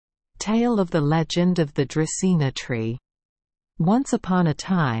Tale of the Legend of the Dracaena Tree. Once upon a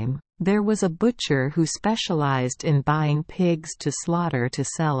time, there was a butcher who specialized in buying pigs to slaughter to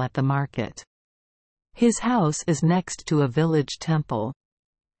sell at the market. His house is next to a village temple.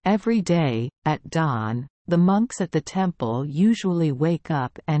 Every day, at dawn, the monks at the temple usually wake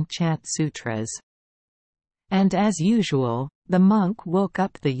up and chant sutras. And as usual, the monk woke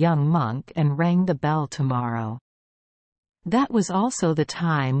up the young monk and rang the bell tomorrow. That was also the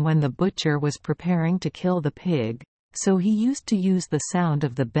time when the butcher was preparing to kill the pig, so he used to use the sound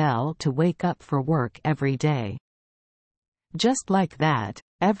of the bell to wake up for work every day. Just like that,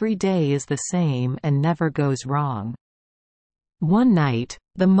 every day is the same and never goes wrong. One night,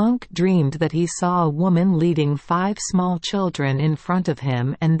 the monk dreamed that he saw a woman leading 5 small children in front of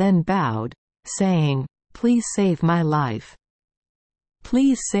him and then bowed, saying, "Please save my life.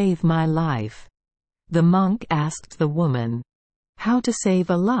 Please save my life." The monk asked the woman, "How to save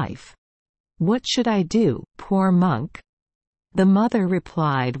a life? What should I do, poor monk?" The mother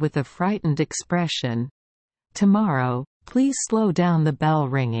replied with a frightened expression, "Tomorrow, please slow down the bell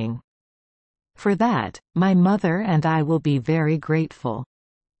ringing. For that, my mother and I will be very grateful."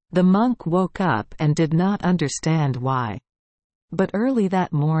 The monk woke up and did not understand why. But early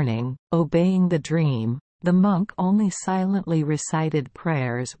that morning, obeying the dream, the monk only silently recited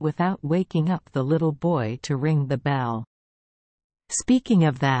prayers without waking up the little boy to ring the bell. Speaking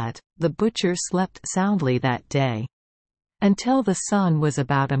of that, the butcher slept soundly that day. Until the sun was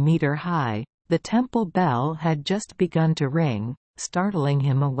about a meter high, the temple bell had just begun to ring, startling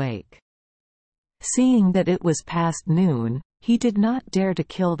him awake. Seeing that it was past noon, he did not dare to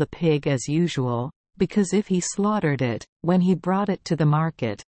kill the pig as usual, because if he slaughtered it, when he brought it to the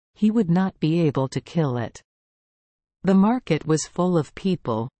market, he would not be able to kill it. The market was full of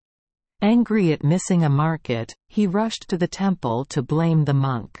people. Angry at missing a market, he rushed to the temple to blame the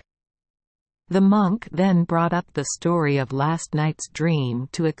monk. The monk then brought up the story of last night's dream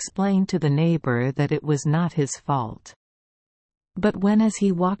to explain to the neighbor that it was not his fault. But when as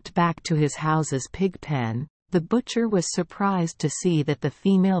he walked back to his house's pig pen, the butcher was surprised to see that the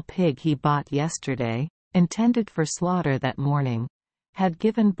female pig he bought yesterday, intended for slaughter that morning, had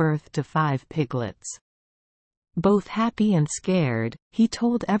given birth to 5 piglets. Both happy and scared, he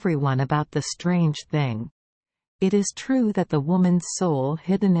told everyone about the strange thing. It is true that the woman's soul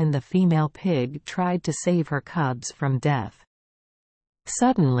hidden in the female pig tried to save her cubs from death.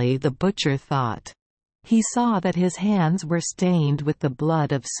 Suddenly the butcher thought. He saw that his hands were stained with the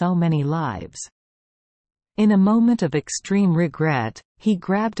blood of so many lives. In a moment of extreme regret, he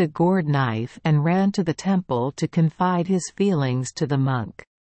grabbed a gourd knife and ran to the temple to confide his feelings to the monk.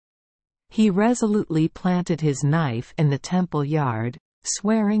 He resolutely planted his knife in the temple yard,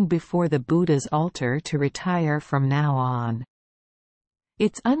 swearing before the Buddha's altar to retire from now on.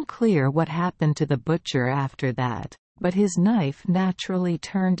 It's unclear what happened to the butcher after that, but his knife naturally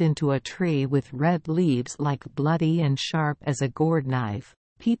turned into a tree with red leaves like bloody and sharp as a gourd knife.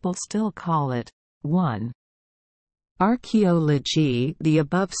 People still call it one. Archaeology. The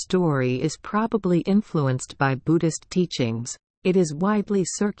above story is probably influenced by Buddhist teachings. It is widely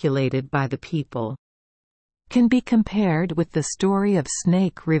circulated by the people. Can be compared with the story of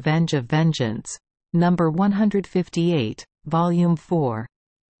Snake Revenge of Vengeance, number 158, volume 4.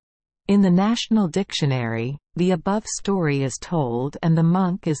 In the National Dictionary, the above story is told and the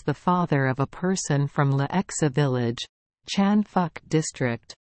monk is the father of a person from La Exa village, Chan Phuc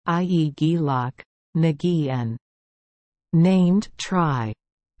district, i.e. Gilok, Ngien. Named Tri.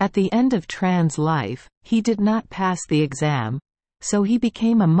 At the end of Tran's life, he did not pass the exam, so he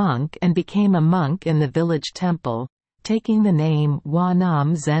became a monk and became a monk in the village temple, taking the name Hua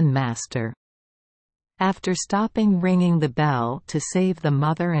Nam Zen Master. After stopping ringing the bell to save the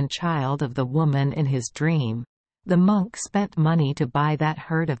mother and child of the woman in his dream, the monk spent money to buy that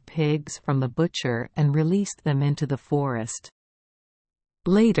herd of pigs from the butcher and released them into the forest.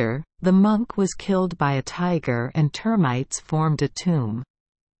 Later, the monk was killed by a tiger and termites formed a tomb.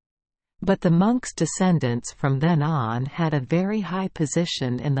 But the monk's descendants from then on had a very high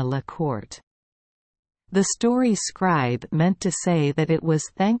position in the La court. The story's scribe meant to say that it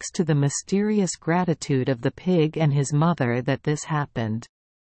was thanks to the mysterious gratitude of the pig and his mother that this happened.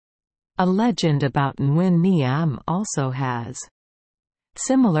 A legend about Nguyen Niam also has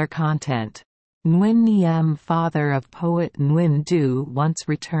similar content. Nguyen Niam, father of poet Nguyen Du, once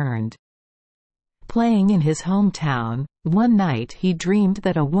returned. Playing in his hometown, one night he dreamed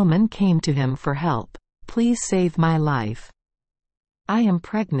that a woman came to him for help. "Please save my life. I am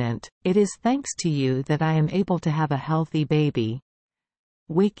pregnant, it is thanks to you that I am able to have a healthy baby."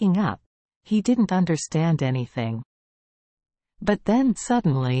 Waking up, he didn't understand anything. But then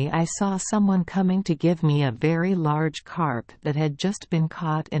suddenly I saw someone coming to give me a very large carp that had just been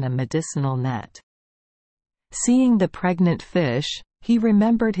caught in a medicinal net. Seeing the pregnant fish, he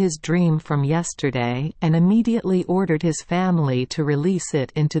remembered his dream from yesterday and immediately ordered his family to release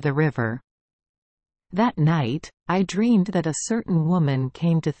it into the river. That night, I dreamed that a certain woman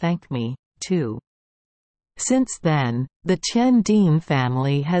came to thank me, too. Since then, the Tien Dinh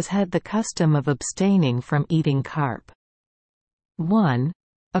family has had the custom of abstaining from eating carp. 1.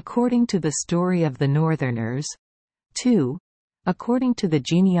 According to the story of the Northerners. 2. According to the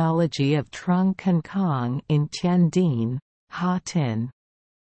genealogy of Trung Can Kong in Tien Dinh, Ha Tin.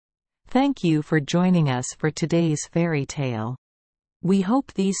 Thank you for joining us for today's fairy tale. We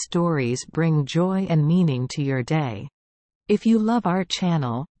hope these stories bring joy and meaning to your day. If you love our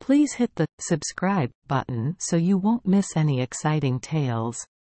channel, please hit the subscribe button so you won't miss any exciting tales.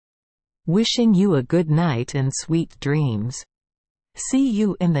 Wishing you a good night and sweet dreams. See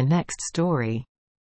you in the next story.